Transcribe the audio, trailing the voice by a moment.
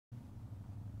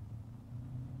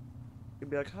You'd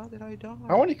be like, how did I die?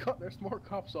 How many there's more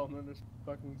cops on than there's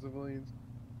fucking civilians.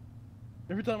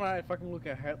 Every time I fucking look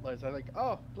at headlights, I like,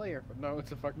 oh, player, but no,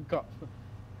 it's a fucking cop.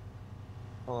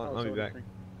 Hold on, Oh, I'll be sorry, back. freak.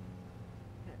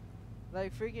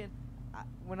 Like freaking,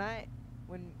 when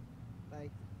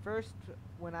like first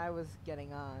when I was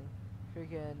getting on,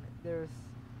 freaking there's.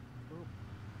 Ooh,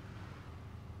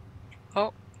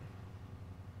 Oh,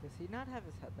 does he not have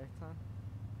his headlights on?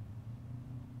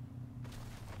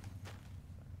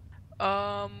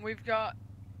 we've got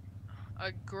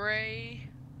a gray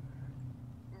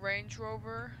Range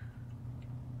Rover.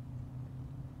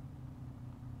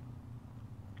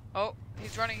 Oh,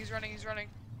 he's running.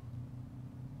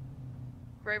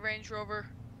 Gray Range Rover,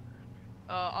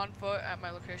 on foot at my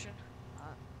location.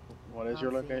 What is I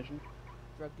your don't see him. location?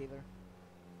 Drug dealer.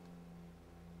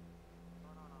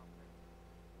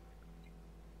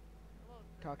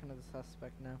 Talking to the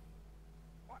suspect now.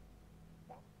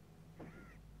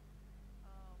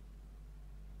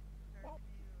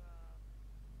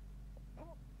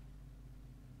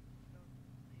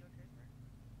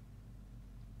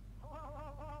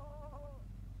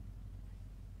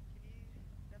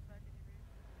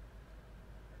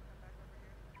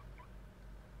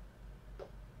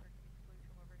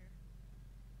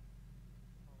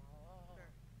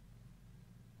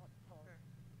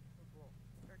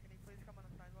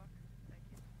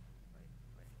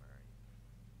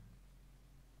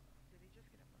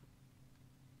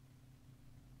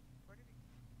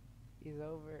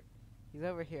 He's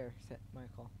over here,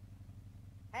 Michael.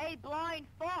 Hey, blind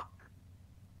fuck!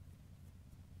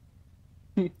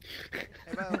 You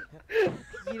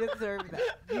deserve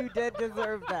that. You did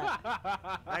deserve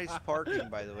that. Nice parking,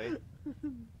 by the way.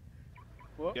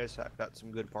 What? You guys have got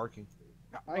some good parking.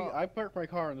 I parked my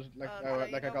car and like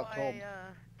I got told.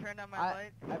 Turned on my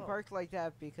light. I parked like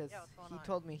that because he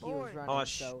told me he was running. Oh,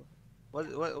 so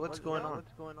what's going on?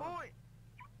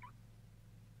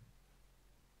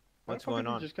 What's going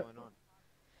on?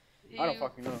 I don't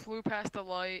fucking know. Flew past the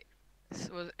light,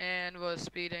 was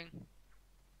speeding.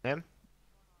 Him?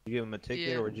 You give him a ticket,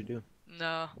 Yeah. or what'd you do?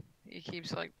 No, he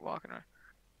keeps like walking around.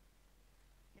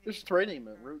 Just train him,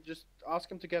 man. Just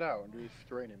ask him to get out and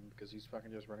restrain him because he's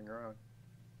fucking just running around.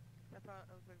 Step out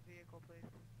of the vehicle, please.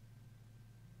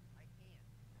 I can't.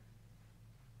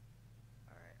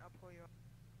 Alright, I'll pull you up.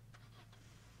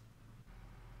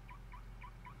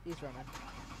 he's running.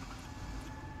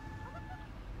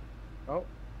 Oh.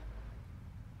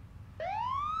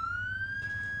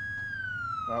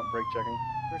 Oh, brake checking.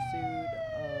 Pursuit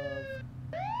of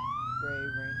gray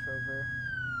Range Rover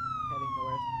heading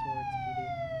north towards PD.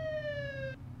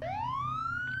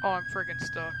 Oh, I'm freaking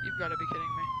stuck. You've got to be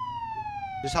kidding me.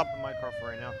 Just hop in my car for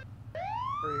right now.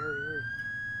 Hurry.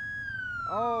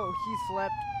 Oh, he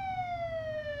slept.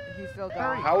 He's still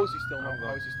going. How is he still I'm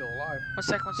How is he still alive? One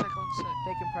sec.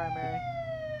 Taking primary.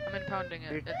 I'm impounding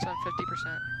it. It's on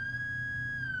 50%.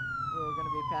 We're gonna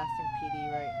be passing PD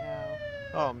right now.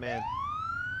 Oh man.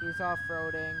 He's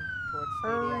off-roading towards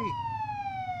Hurry.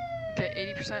 stadium.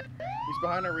 Okay, 80%. He's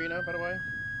behind Arena, by the way.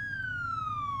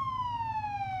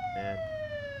 Man.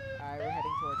 Alright, we're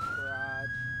heading towards the garage.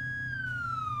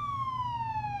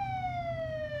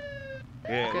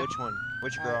 Yeah, Okay. which one?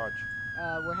 Which Alright. garage?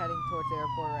 We're heading towards the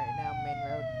airport right now, main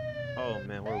road. Oh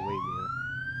man, we're way behind.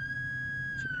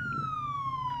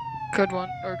 Good one.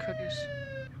 Or cookies.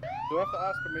 Do I have to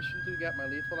ask permission to get my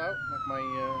lethal out? Like my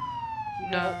He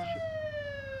No. doesn't- shit.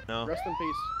 No. Rest in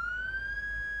peace.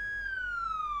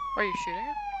 Are you shooting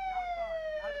him? Get out of the car.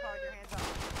 Get out of the car with your hands up.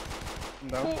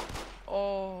 No.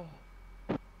 Oh.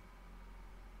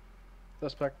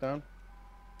 Suspect down.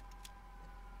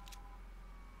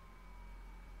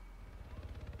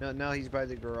 No, now he's by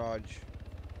the garage.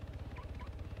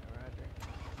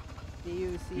 Do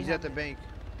you see He's how at the many- bank.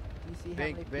 Do you see how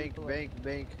many people Bank.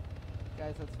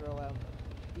 Guys, let's roll out.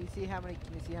 Do you see how many?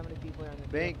 Can you see how many people are in the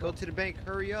Bank, vehicle? go to the bank.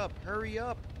 Hurry up.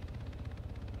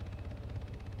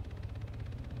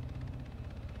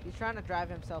 He's trying to drive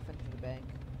himself into the bank.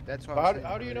 That's why.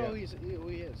 How do you know who he is?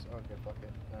 Okay, fuck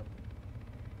it.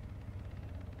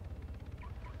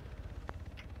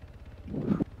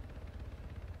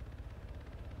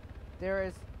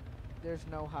 There's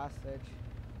no hostage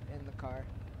in the car.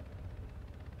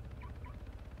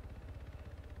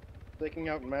 Taking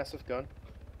out massive gun.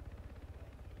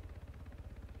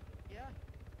 Yeah.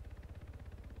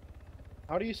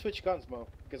 How do you switch guns, Mo?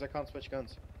 Because I can't switch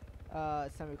guns.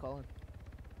 Semicolon.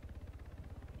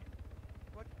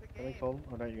 What's the game? Semicolon.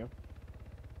 Oh, there you go. And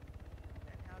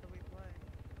how do we play?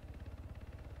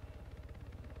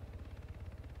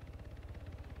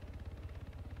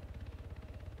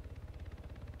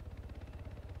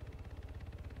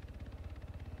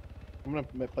 I'm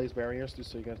gonna place barriers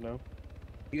just so you guys know.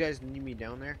 You guys need me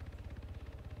down there?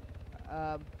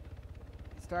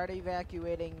 Start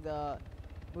evacuating the.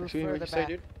 Move Excuse me, what'd further you say, back.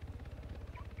 dude?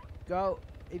 Go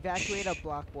evacuate a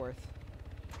block worth.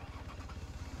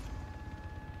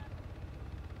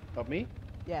 Of me?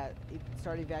 Yeah,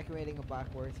 start evacuating a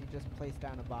block worth. You just placed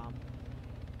down a bomb.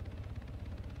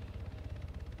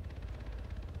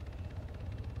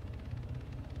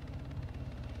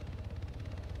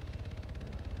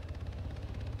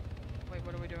 Wait,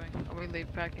 what are we doing? Are we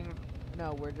lead packing?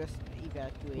 No, we're just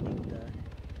evacuating the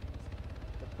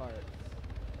parts.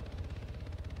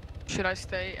 Should I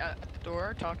stay at the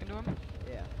door talking to him?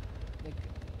 Yeah.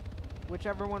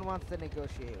 Whichever one wants to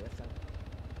negotiate with them.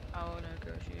 I'll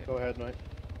negotiate. Go ahead, mate.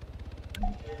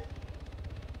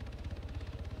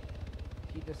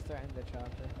 He just threatened the chopper.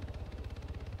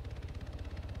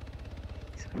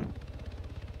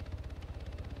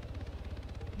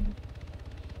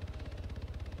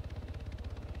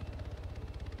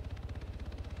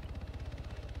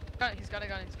 He's got a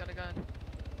gun, he's got a gun.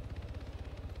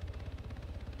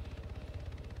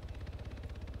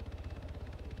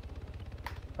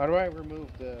 How do I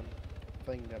remove the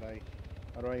thing that I...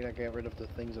 How do I get rid of the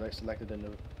things that I selected in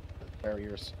the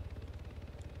barriers?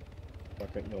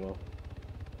 Fuck it, no.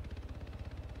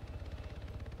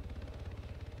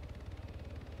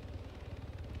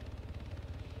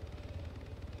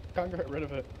 Can't get rid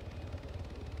of it.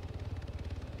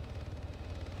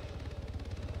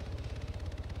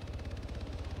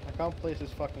 I can't place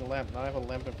this fucking lamp. Now I have a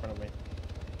lamp in front of me.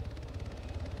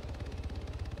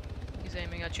 He's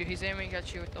aiming at you, he's aiming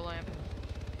at you with the lamp.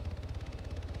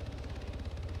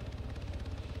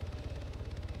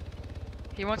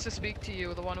 He wants to speak to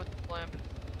you, the one with the lamp.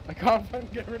 I can't fucking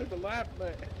get rid of the lamp,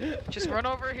 mate. Just run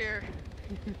over here.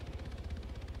 You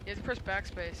have to press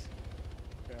backspace.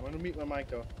 Okay, I'm gonna mute my mic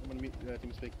though. I'm gonna mute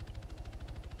TeamSpeak.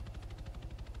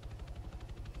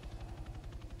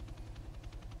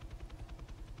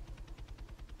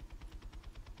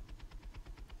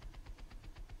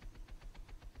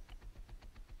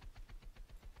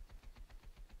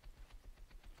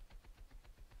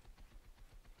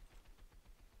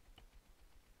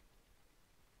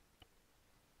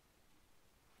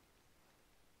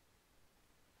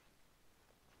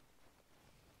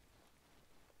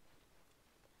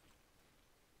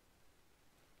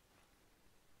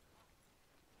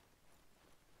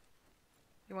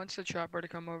 He wants the chopper to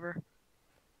come over.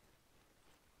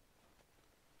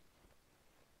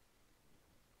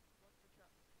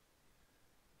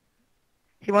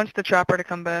 He wants the chopper to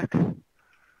come back.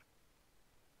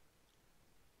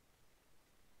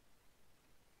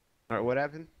 Alright, what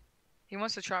happened? He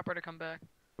wants the chopper to come back.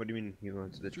 What do you mean he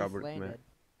wants the He's chopper to come landed. back?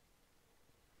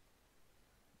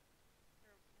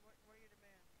 What are your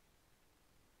demands?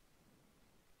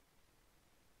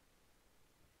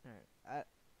 Alright.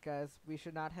 Guys, we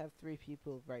should not have 3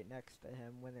 people right next to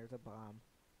him when there's a bomb.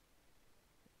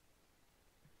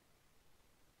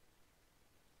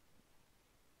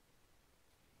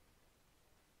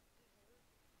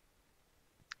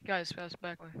 Guys, pass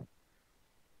back way. What are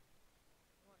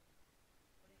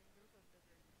you gonna do with those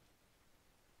scissors?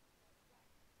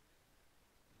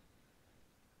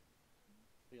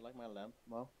 Do you like my lamp,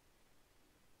 Mo?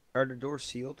 Are the doors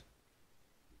sealed?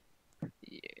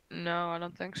 No, I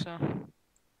don't think so.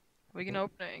 We can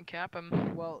open it and cap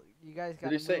him. Well, you guys Did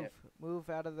gotta he say move. it? Move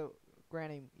out of the...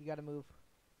 Granny, you gotta move.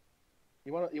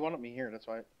 You wanted me here, that's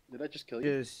why. Did I just kill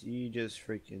you? You just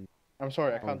freaking... I'm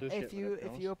sorry, I can't do shit.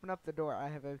 If you open up the door, I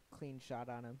have a clean shot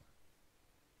on him.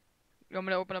 You want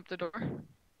me to open up the door?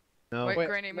 No. Wait, Wait,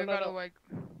 Granny, no, move no, out of no. the way.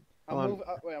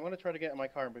 Wait, I'm gonna try to get in my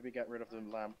car and maybe get rid of the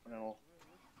lamp, and then I'll...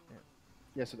 Yeah.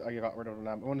 Yes, I got rid of the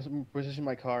lamp. I want to position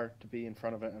my car to be in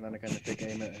front of it, and then I can take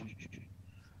aim at it.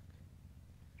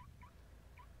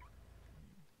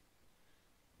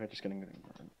 I'm just getting...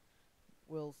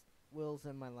 Will's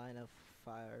in my line of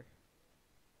fire.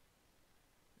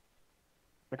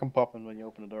 I can pop in when you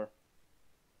open the door.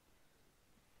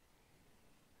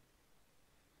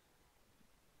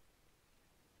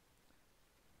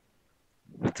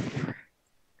 What the frick?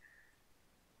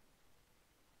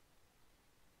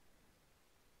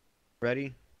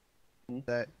 Ready? Hmm?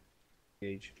 Set.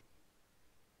 Engage.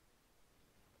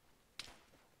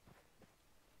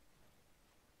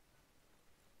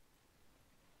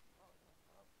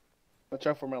 Watch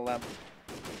out for my lamp.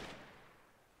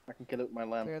 I can kill it with my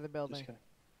lamp. Clear the Just building. kidding.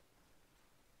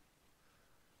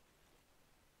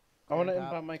 I want to Clear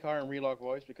top. impound my car and relog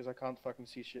voice because I can't fucking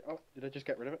see shit. Oh, did I just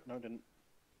get rid of it? No, I didn't.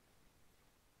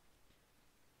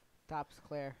 Top's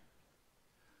clear.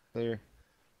 Clear.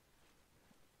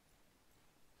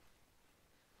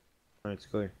 Alright, it's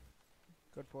clear.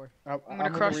 Good for. I'm gonna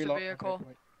crush the reload. vehicle. Okay,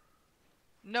 wait.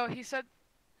 No, he said.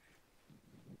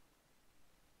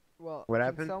 Well, What can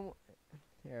happened?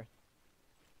 Here.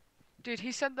 Dude,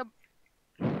 he said the.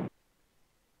 Now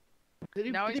Did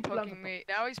he's he plant poking the- me.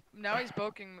 Now he's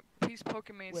poking. He's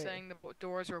poking me and Wait. saying the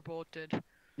doors were bolted.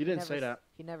 You didn't say Never that.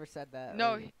 He never said that.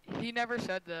 No, or you- he never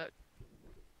said that.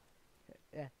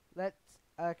 Yeah. Let's.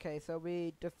 Okay, so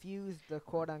we defused the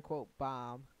quote-unquote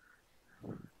bomb.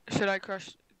 Should I crush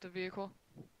the vehicle?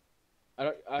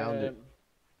 Found it.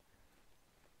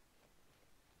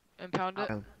 Impound it?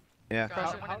 Yeah.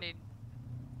 Gosh, I'm gonna need.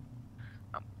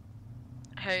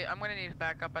 Hey, I'm gonna need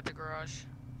backup at the garage.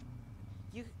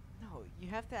 No, you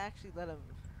have to actually let him.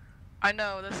 I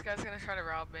know, this guy's gonna try to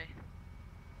rob me.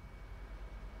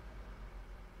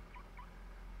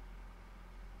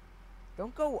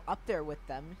 Don't go up there with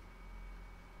them.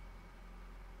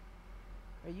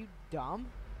 Are you dumb?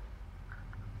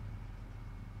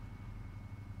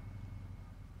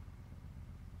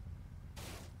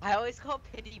 I always call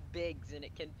Pity Biggs and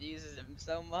it confuses him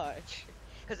so much.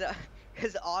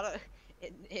 Cause auto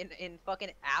in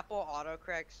fucking Apple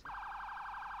autocorrects.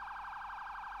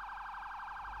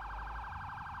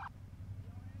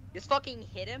 Just fucking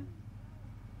hit him.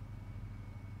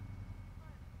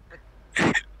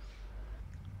 What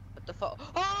the fuck?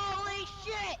 Holy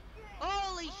shit!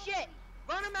 Holy shit!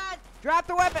 Run him out! Drop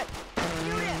the weapon!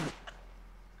 Shoot him!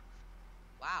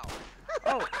 Wow.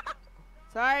 Oh.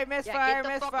 Sorry, Yeah, misfire,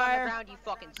 get the fuck on the misfire. ground, you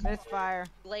fucking Misfire.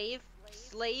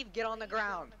 slave, get on the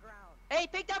ground. Hey,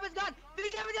 picked up his gun!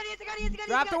 Picked up his gun, he has a gun, he has a gun,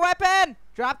 he has Drop a the gun! weapon!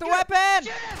 Drop the weapon!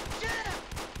 Shoot him! Shoot him!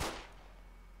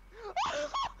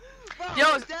 Bro,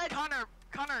 Yo, that,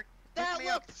 Connor, that pick me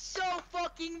up. looked so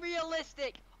fucking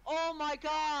realistic! Oh my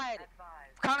god!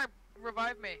 Connor,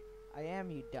 revive me. I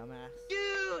am, you dumbass.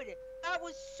 Dude! That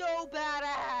was so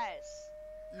badass!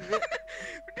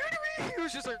 He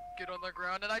was just like, get on the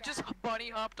ground, and I just bunny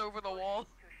hopped over the wall.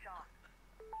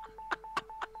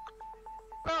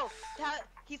 Bro,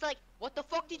 he's like, what the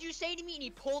fuck did you say to me? And he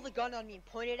pulled the gun on me and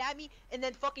pointed at me, and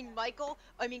then fucking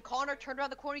Connor turned around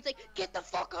the corner, he's like, get the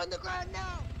fuck on the ground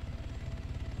now!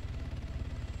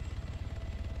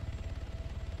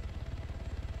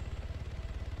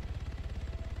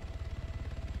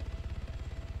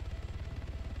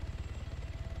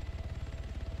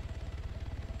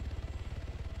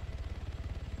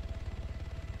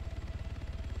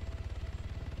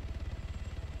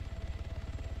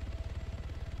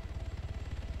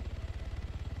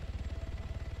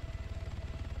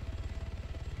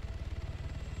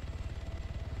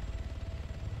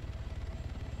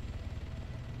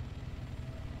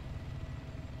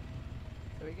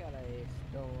 So we got a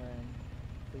stolen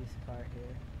police car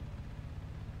here.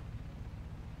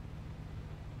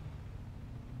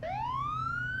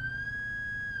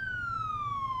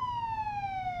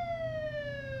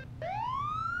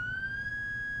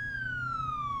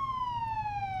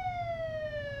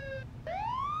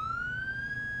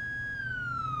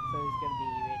 So he's gonna be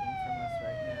waiting from us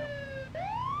right now.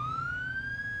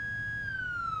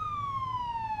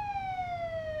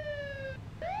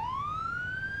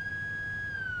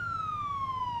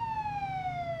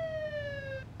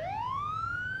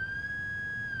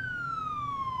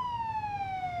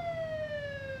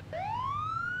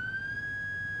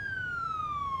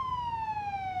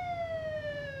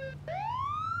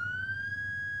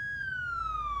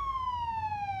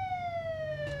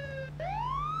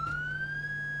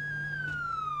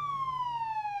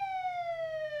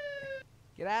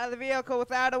 Get out of the vehicle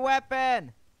without a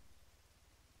weapon!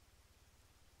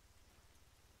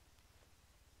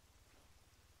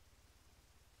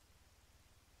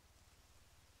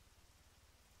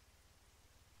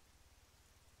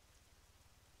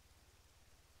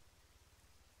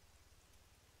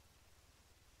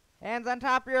 Hands on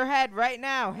top of your head right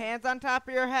now! Hands on top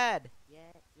of your head!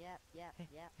 Yep.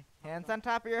 Hands on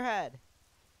top of your head!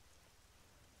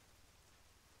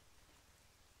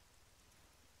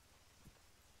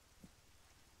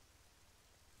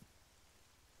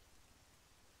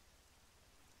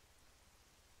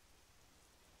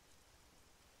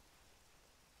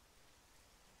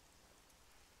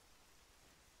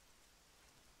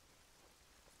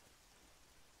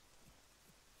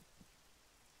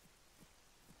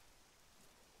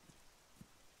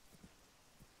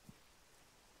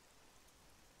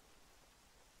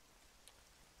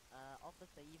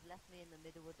 Officer, you've left me in the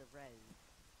middle of the road.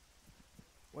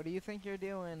 What do you think you're I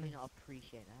doing? do not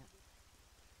appreciate that.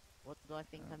 What do I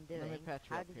think I'm let me doing? patch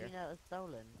you How up did here. you know it was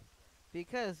stolen?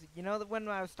 Because, you know that when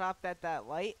I was stopped at that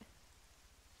light?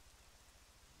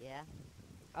 Yeah?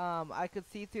 I could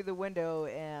see through the window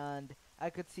and I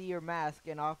could see your mask,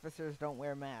 and officers don't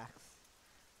wear masks.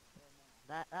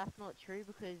 That's not true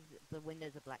because the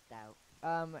windows are blacked out.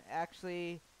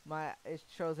 Actually, it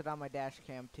shows it on my dash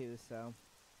cam too. So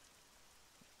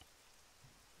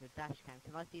Your dash cam.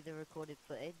 Can I see the recorded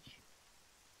footage?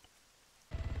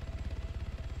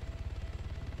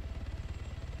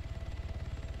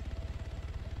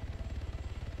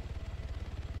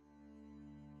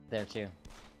 There too.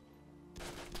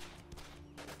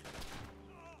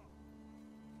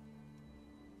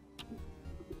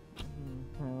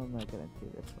 how am I gonna do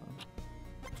this one?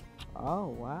 Oh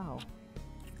wow!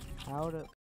 How to